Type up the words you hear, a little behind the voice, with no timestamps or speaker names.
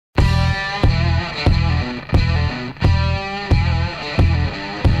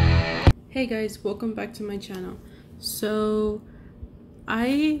Hey guys, welcome back to my channel. So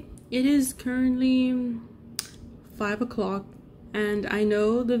it is currently 5 o'clock and I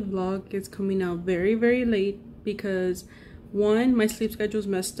know the vlog is coming out very late because 1, my sleep schedule's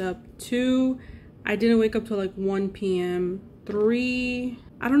messed up, 2, I didn't wake up till like 1 p.m, 3,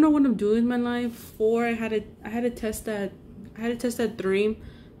 I don't know what I'm doing in my life, 4, I had a test at 3,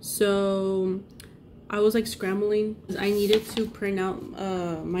 so I was like scrambling. I needed to print out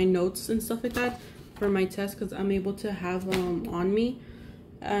my notes and stuff like that for my test because I'm able to have them on me,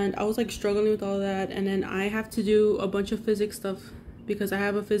 and I was like struggling with all that. And then I have to do a bunch of physics stuff because I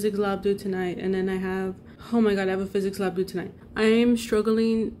have a physics lab due tonight, and then I have a physics lab due tonight. I'm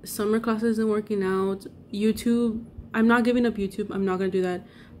struggling. Summer classes and working out. YouTube, I'm not giving up YouTube, I'm not gonna do that,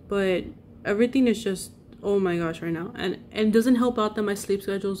 but everything is just, oh my gosh, right now. And it doesn't help out that my sleep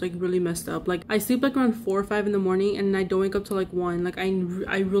schedule is like really messed up. Like I sleep like around 4 or 5 in the morning and I don't wake up till like 1. Like I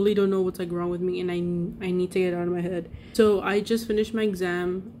really don't know what's like wrong with me, and I need to get it out of my head. So I just finished my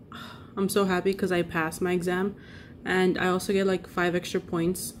exam. I'm so happy because I passed my exam, and I also get like 5 extra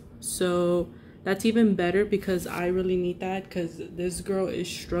points, so that's even better because I really need that because this girl is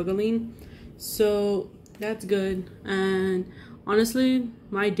struggling. So that's good. And honestly,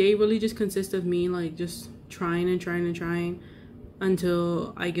 my day really just consists of me like just trying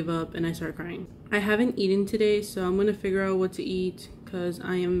until I give up and I start crying. I haven't eaten today, so I'm gonna figure out what to eat because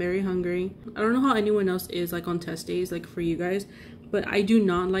I am very hungry. I don't know how anyone else is like on test days, like for you guys, but I do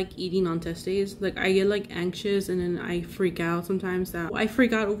not like eating on test days. Like I get like anxious and then I freak out sometimes. That I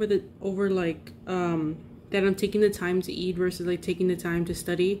freak out over like that I'm taking the time to eat versus like taking the time to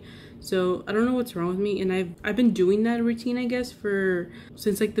study. So I don't know what's wrong with me, and I've been doing that routine, I guess,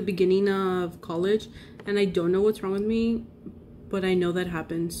 since like the beginning of college, and I don't know what's wrong with me, but I know that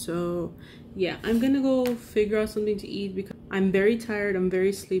happens. So yeah, I'm gonna go figure out something to eat because I'm very tired, I'm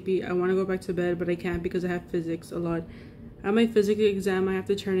very sleepy. I want to go back to bed, but I can't because I have physics a lot. I have my physics exam I have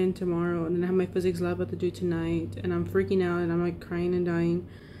to turn in tomorrow, and then I have my physics lab I have to do tonight, and I'm freaking out and I'm like crying and dying.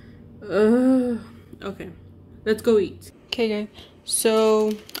 Okay, let's go eat. Okay guys,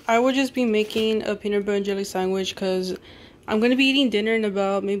 so I will just be making a peanut butter and jelly sandwich because I'm going to be eating dinner in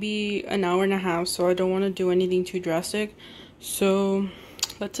about maybe an hour and a half, so I don't want to do anything too drastic. So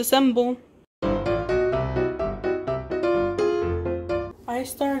let's assemble. I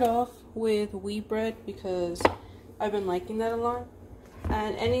start off with wheat bread because I've been liking that a lot,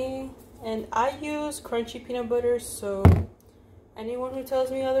 and I use crunchy peanut butter, so anyone who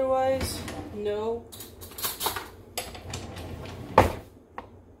tells me otherwise, no.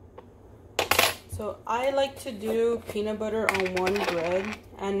 So I like to do peanut butter on one bread,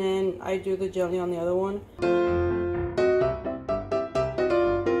 and then I do the jelly on the other one.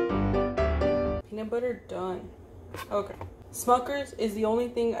 Peanut butter done. Okay. Smucker's is the only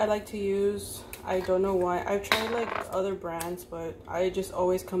thing I like to use. I don't know why. I've tried like other brands, but I just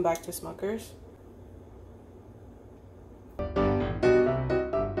always come back to Smucker's.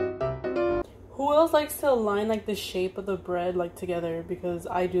 Who else likes to align like the shape of the bread like together? Because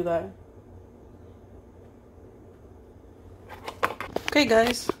I do that. Okay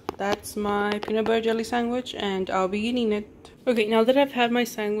guys, that's my peanut butter jelly sandwich and I'll be eating it. Okay, now that I've had my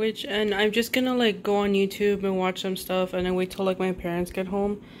sandwich, and I'm just gonna like go on YouTube and watch some stuff and then wait till like my parents get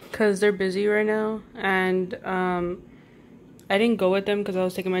home because they're busy right now, and I didn't go with them because I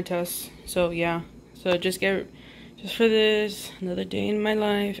was taking my tests. So yeah, so just for this, another day in my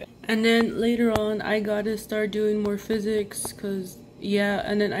life. And then later on I gotta start doing more physics because yeah,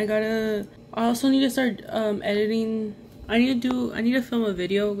 and then I also need to start editing. I need to film a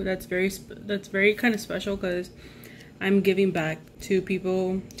video that's very kind of special because I'm giving back to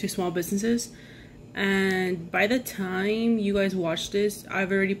people, to small businesses, and by the time you guys watch this,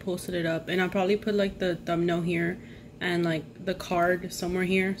 I've already posted it up, and I'll probably put like the thumbnail here and like the card somewhere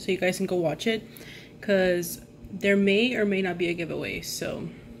here so you guys can go watch it, because there may or may not be a giveaway. So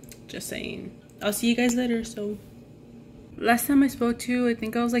just saying. I'll see you guys later. So last time I spoke to you, I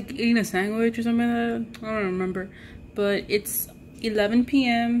think I was like eating a sandwich or something like that. I don't remember. But it's 11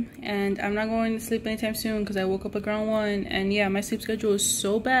 p.m. and I'm not going to sleep anytime soon because I woke up like around 1, and yeah, my sleep schedule is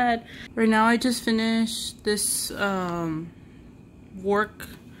so bad. Right now I just finished this work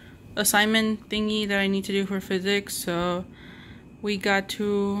assignment thingy that I need to do for physics, so we got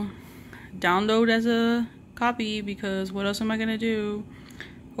to download as a copy because what else am I gonna do?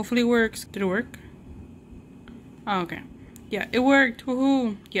 Hopefully it works. Did it work? Oh, okay. Yeah, it worked.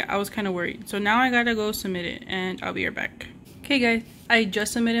 Woohoo! Yeah, I was kind of worried. So now I gotta go submit it, and I'll be right back. Okay guys, I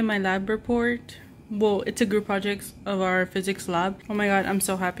just submitted my lab report. Well, it's a group project of our physics lab. Oh my god, I'm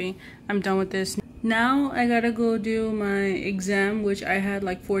so happy. I'm done with this. Now I gotta go do my exam, which I had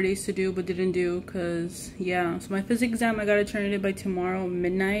like 4 days to do but didn't do because yeah. So my physics exam, I gotta turn it in by tomorrow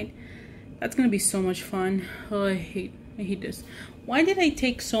midnight. That's gonna be so much fun. Oh, I hate this. Why did I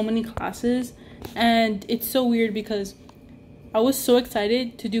take so many classes? And it's so weird because I was so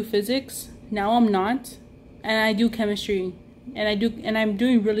excited to do physics. Now I'm not, and I do chemistry, and I'm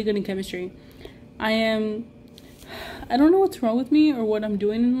doing really good in chemistry. I don't know what's wrong with me or what I'm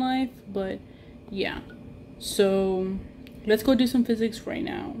doing in life, but yeah. So let's go do some physics right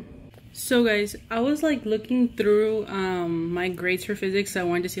now. So guys, I was like looking through my grades for physics. I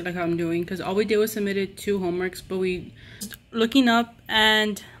wanted to see like how I'm doing because all we did was submitted 2 homeworks, but we looking up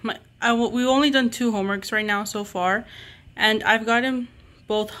and we've only done 2 homeworks right now so far, and I've gotten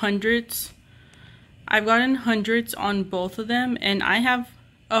both hundreds. I've gotten hundreds on both of them, and I have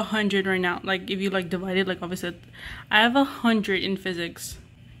 100 right now. Like if you like divide it, like obviously I have 100 in physics.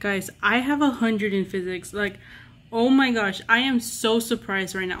 Guys, I have 100 in physics. Like, oh my gosh, I am so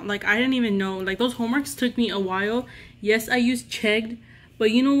surprised right now. Like, I didn't even know. Like, those homeworks took me a while. Yes, I used Chegged, but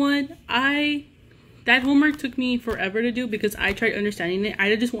you know what? That homework took me forever to do because I tried understanding it. I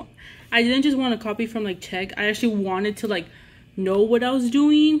didn't just want to copy from like Chegg. I actually wanted to like know what I was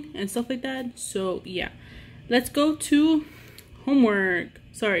doing and stuff like that. So yeah, let's go to homework.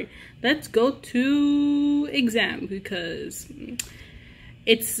 Sorry, let's go to exam because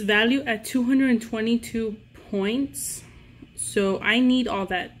it's valued at 222 points, so I need all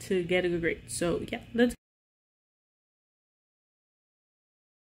that to get a good grade. So yeah, let's.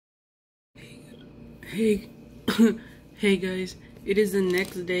 Hey hey guys, it is the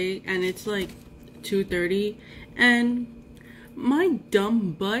next day and it's like 2:30 and my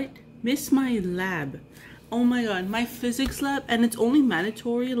dumb butt missed my lab. Oh my god, my physics lab, and it's only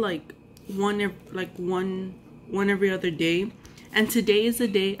mandatory like one every other day, and today is the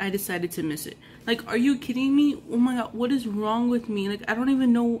day I decided to miss it. Like, are you kidding me? Oh my god, what is wrong with me? Like, I don't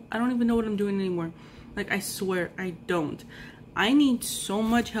even know what I'm doing anymore. Like, I swear I don't. I need so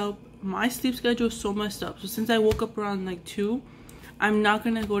much help. My sleep schedule is so messed up. So since I woke up around like 2, I'm not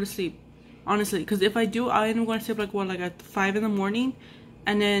gonna go to sleep, honestly, because if I do, I end up going to sleep like what, like at 5 in the morning,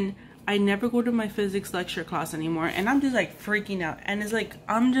 and then I never go to my physics lecture class anymore, and I'm just like freaking out, and it's like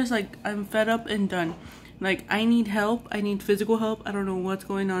I'm fed up and done. Like, I need help. I need physical help. I don't know what's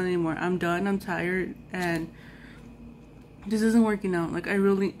going on anymore. I'm done. I'm tired, and this isn't working out. Like, I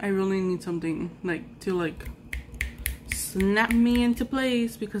really need something like to like snap me into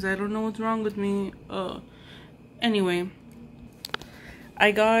place because I don't know what's wrong with me. Anyway,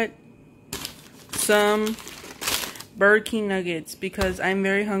 I got some Burger King nuggets because I'm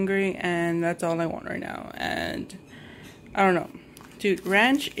very hungry and that's all I want right now. And I don't know, dude,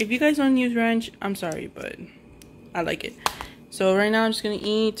 ranch, if you guys don't use ranch, I'm sorry, but I like it. So right now I'm just gonna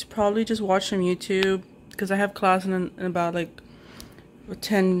eat, probably just watch some YouTube because I have class in about like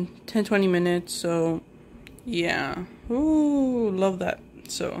 10-20 minutes. So yeah, ooh, love that.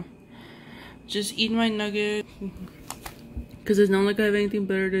 So just eat my nugget because it's not like I have anything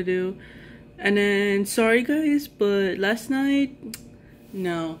better to do. And then, sorry guys, but last night,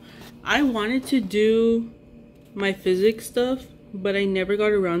 no, I wanted to do my physics stuff, but I never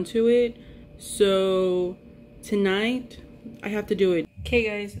got around to it. So tonight I have to do it. Okay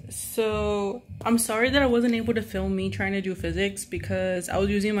guys, so I'm sorry that I wasn't able to film me trying to do physics because I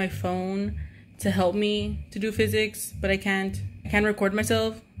was using my phone to help me to do physics, but I can't record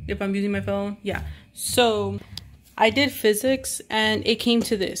myself if I'm using my phone. Yeah, so I did physics and it came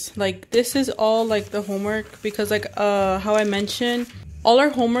to this. Like, this is all like the homework because like how I mentioned, all our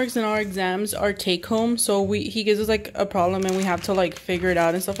homeworks and our exams are take home. So he gives us like a problem and we have to like figure it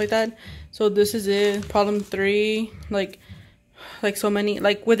out and stuff like that. So this is it, problem 3. Like so many,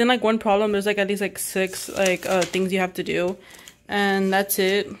 like within like one problem there's like at least like 6 like things you have to do. And that's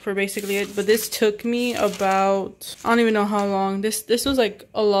it for basically it. But this took me about, I don't even know how long. This was like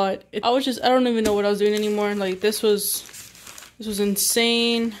a lot. I don't even know what I was doing anymore. Like, this was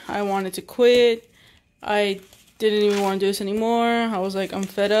insane. I wanted to quit. I didn't even want to do this anymore. I was like, I'm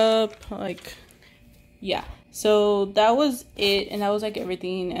fed up. Like, yeah. So that was it, and that was like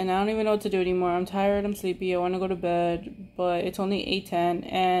everything, and I don't even know what to do anymore. I'm tired, I'm sleepy, I want to go to bed, but it's only 8:10,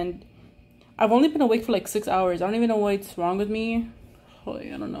 and I've only been awake for like 6 hours. I don't even know what's wrong with me.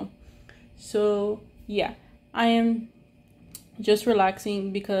 I don't know. So yeah, I am just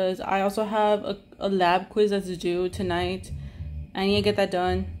relaxing because I also have a lab quiz that's due tonight. I need to get that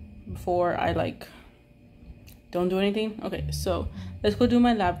done before I like don't do anything. Okay, so let's go do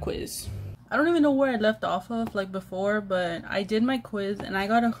my lab quiz. I don't even know where I left off of like before, but I did my quiz and I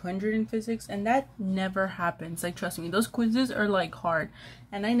got 100 in physics, and that never happens. Like, trust me, those quizzes are like hard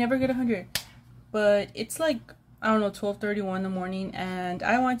and I never get 100. but it's like, I don't know, 12:31 in the morning, and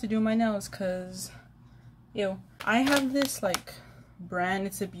I want to do my nails because, ew. I have this like brand,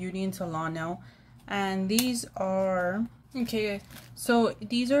 it's a beauty and salon nail, and these are, okay, so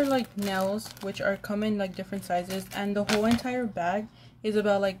these are like nails which are come in like different sizes, and the whole entire bag is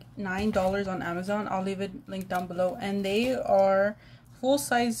about like $9 on Amazon. I'll leave it linked down below, and they are full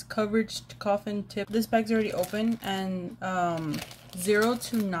size coverage coffin tip. This bag's already open, and 0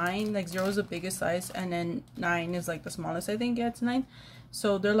 to 9, like 0 is the biggest size, and then 9 is like the smallest. I think, yeah, it's 9.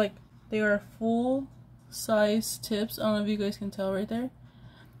 So they're like, they are full size tips. I don't know if you guys can tell right there,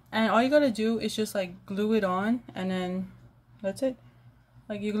 and all you gotta do is just like glue it on, and then that's it.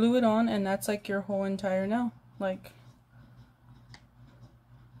 Like, you glue it on, and that's like your whole entire nail. Like,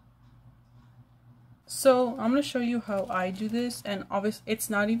 so I'm gonna show you how I do this, and obviously it's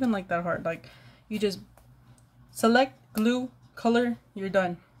not even like that hard. Like, you just select, glue, color, you're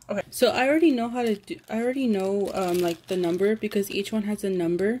done. Okay, so I already know how to do, I already know like the number, because each one has a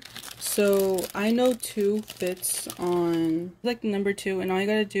number. So I know 2 fits on like the number 2, and all you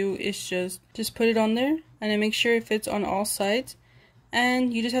gotta do is just put it on there, and then make sure it fits on all sides,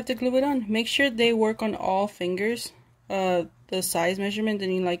 and you just have to glue it on. Make sure they work on all fingers, the size measurement,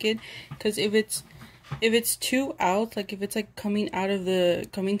 then you like it, because if it's too out, like if it's like coming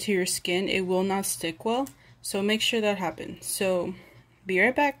to your skin, it will not stick well. So make sure that happens. So be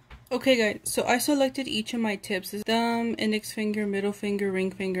right back. Okay guys, so I selected each of my tips: thumb, index finger, middle finger,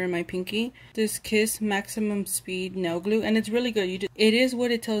 ring finger, and my pinky. This Kiss maximum speed nail glue, and it's really good. It is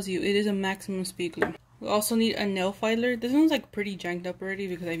what it tells you. It is a maximum speed glue. We also need a nail filer. This one's like pretty janked up already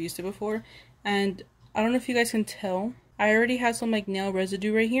because I've used it before, and I don't know if you guys can tell, I already have some like nail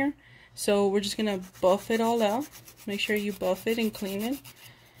residue right here. So we're just gonna buff it all out. Make sure you buff it and clean it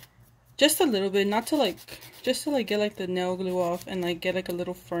just a little bit, not to like, just to like get like the nail glue off and like get like a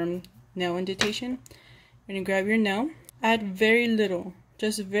little firm nail indentation. And you grab your nail, add very little,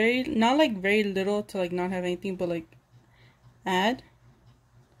 just very, not like very little to like not have anything, but like add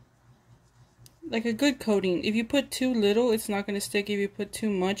like a good coating. If you put too little, it's not gonna stick. If you put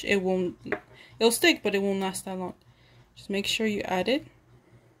too much, it'll stick, but it won't last that long. Just make sure you add it.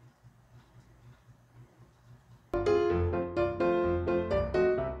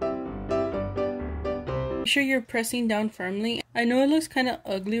 Make sure you're pressing down firmly. I know it looks kind of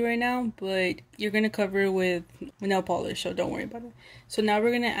ugly right now, but you're going to cover it with nail polish, so don't worry about it. So now we're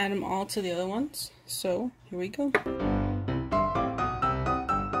going to add them all to the other ones. So here we go.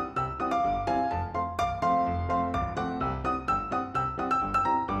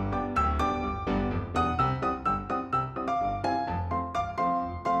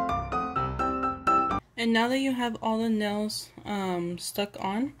 And now that you have all the nails stuck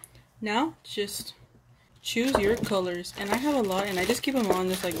on, now just choose your colors. And I have a lot, and I just keep them on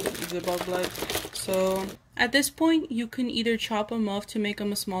this like Ziploc bag. So at this point, you can either chop them off to make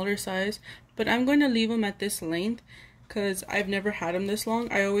them a smaller size, but I'm going to leave them at this length because I've never had them this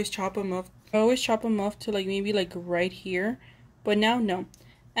long. I always chop them off. I always chop them off to like maybe like right here, but now no.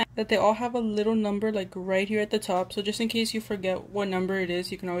 And that they all have a little number like right here at the top, so just in case you forget what number it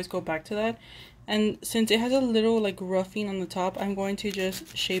is, you can always go back to that. And since it has a little like roughing on the top, I'm going to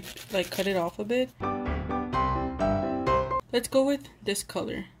just cut it off a bit. Let's go with this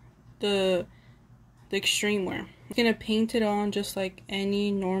color, the extreme wear. I'm gonna paint it on just like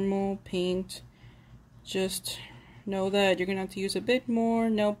any normal paint. Just know that you're gonna have to use a bit more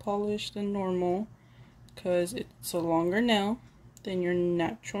nail polish than normal because it's a longer nail than your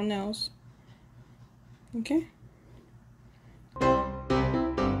natural nails. Okay.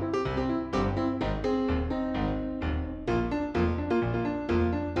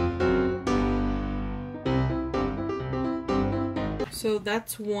 So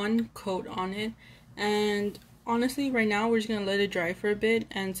that's one coat on it, and honestly right now we're just gonna let it dry for a bit.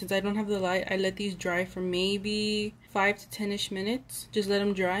 And since I don't have the light, I let these dry for maybe 5 to 10ish minutes. Just let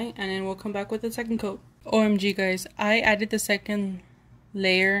them dry, and then we'll come back with the second coat. OMG guys, I added the second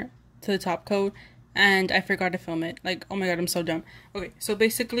layer to the top coat and I forgot to film it. Like, oh my god, I'm so dumb. Okay, so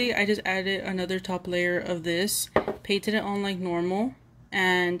basically I just added another top layer of this, painted it on like normal,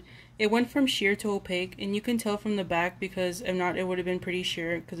 and it went from sheer to opaque, and you can tell from the back because if not, it would have been pretty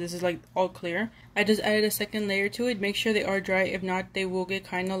sheer because this is like all clear. I just added a second layer to it. Make sure they are dry. If not, they will get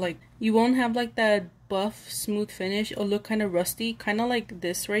kind of like, you won't have like that buff smooth finish. It'll look kind of rusty, kind of like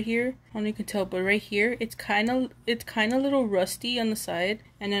this right here. I don't know if you can tell, but right here it's kind of a little rusty on the side.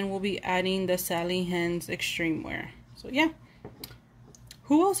 And then we'll be adding the Sally Hands extreme wear. So yeah.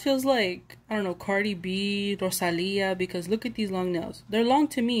 Who else feels like, I don't know, Cardi B, Rosalia? Because look at these long nails. They're long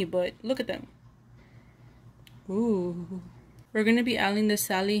to me, but look at them. Ooh. we're going to be adding the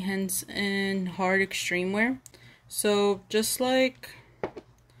Sally Hansen in hard extreme wear. So just like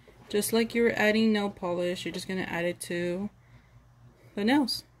you're adding nail polish, you're just going to add it to the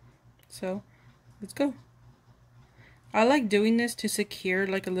nails. So let's go. I like doing this to secure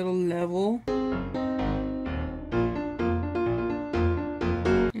like a little level.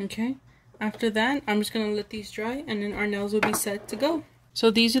 Okay, after that I'm just gonna let these dry and then our nails will be set to go.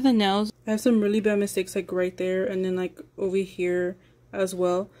 So these are the nails. I have some really bad mistakes like right there and then like over here as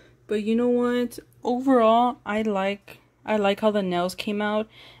well, but you know what, overall I like how the nails came out,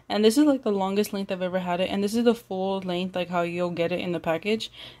 and this is like the longest length I've ever had it, and this is the full length like how you'll get it in the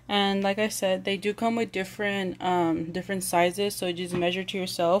package. And like I said, they do come with different sizes, so just measure to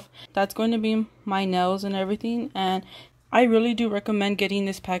yourself. That's going to be my nails and everything, and I really do recommend getting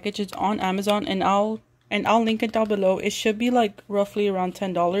this package. It's on Amazon, and I'll link it down below. It should be like roughly around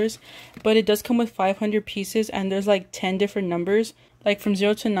 $10, but it does come with 500 pieces, and there's like 10 different numbers, like from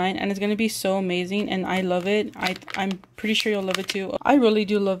 0 to 9, and it's gonna be so amazing, and I love it. I'm pretty sure you'll love it too. I really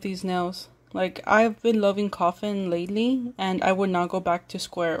do love these nails. Like, I've been loving coffin lately, and I would not go back to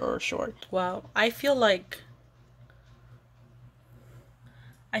square or short. Wow, I feel like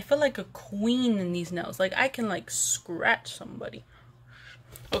a queen in these nails. Like, I can like scratch somebody.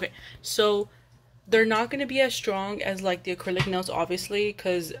 Okay, so they're not going to be as strong as like the acrylic nails, obviously,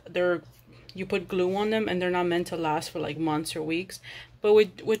 because you put glue on them and they're not meant to last for like months or weeks. But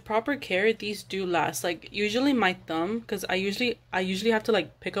with proper care, these do last. Like, usually my thumb, because I usually have to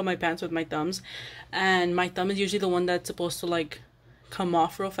like pick up my pants with my thumbs, and my thumb is usually the one that's supposed to like come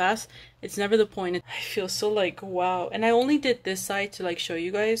off real fast. It's never the point. I feel so like wow. And I only did this side to like show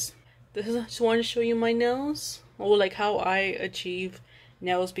you guys. I just wanted to show you my nails, or like how I achieve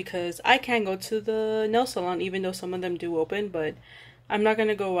nails, because I can go to the nail salon even though some of them do open, but I'm not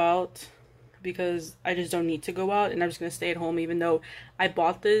gonna go out because I just don't need to go out, and I'm just gonna stay at home. Even though I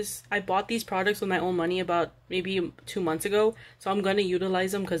bought these products with my own money about maybe 2 months ago, so I'm gonna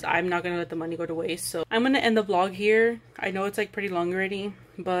utilize them because I'm not gonna let the money go to waste. So I'm gonna end the vlog here. I know it's like pretty long already,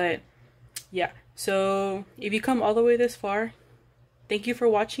 but yeah. So if you come all the way this far, thank you for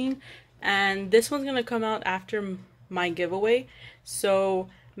watching, and this one's gonna come out after my giveaway, so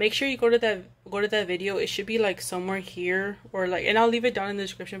make sure you go to that video. It should be like somewhere here, or like, and I'll leave it down in the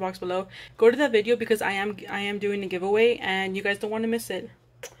description box below. Go to that video because I am doing a giveaway and you guys don't want to miss it.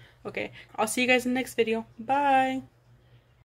 Okay, I'll see you guys in the next video. Bye.